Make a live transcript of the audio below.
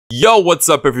Yo, what's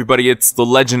up everybody? It's the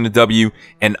Legend of W,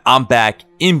 and I'm back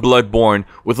in Bloodborne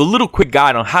with a little quick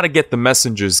guide on how to get the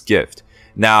Messenger's Gift.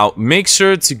 Now, make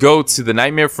sure to go to the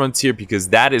Nightmare Frontier because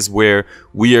that is where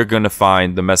we are going to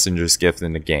find the Messenger's Gift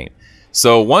in the game.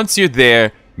 So once you're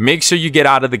there, make sure you get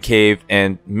out of the cave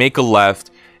and make a left,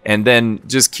 and then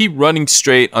just keep running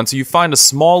straight until you find a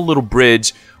small little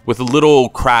bridge with a little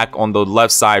crack on the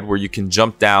left side where you can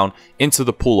jump down into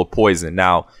the pool of poison.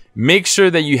 Now, make sure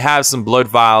that you have some blood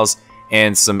vials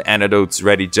and some antidotes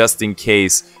ready just in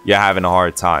case you're having a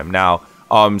hard time. Now,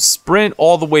 sprint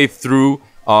all the way through,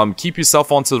 keep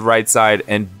yourself onto the right side,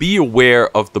 and be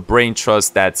aware of the brain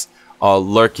trust that's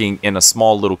lurking in a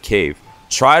small little cave.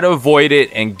 Try to avoid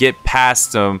it and get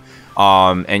past them,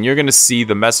 and you're gonna see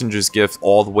the Messenger's Gift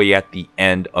all the way at the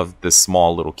end of this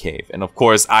small little cave. And of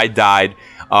course, I died,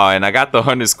 and I got the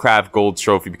Hunter's Craft Gold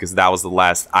Trophy because that was the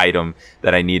last item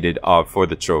that I needed for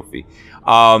the trophy.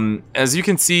 As you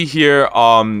can see here,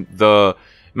 the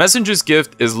Messenger's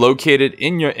Gift is located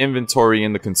in your inventory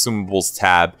in the Consumables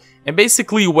tab. And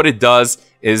basically what it does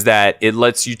is that it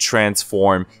lets you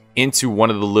transform into one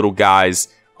of the little guys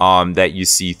that you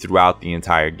see throughout the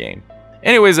entire game.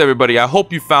 Anyways, everybody, I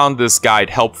hope you found this guide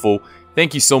helpful.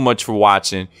 Thank you so much for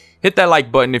watching. Hit that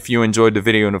like button if you enjoyed the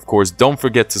video, and of course, don't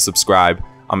forget to subscribe.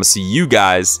 I'm gonna see you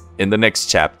guys in the next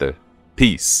chapter.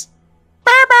 Peace.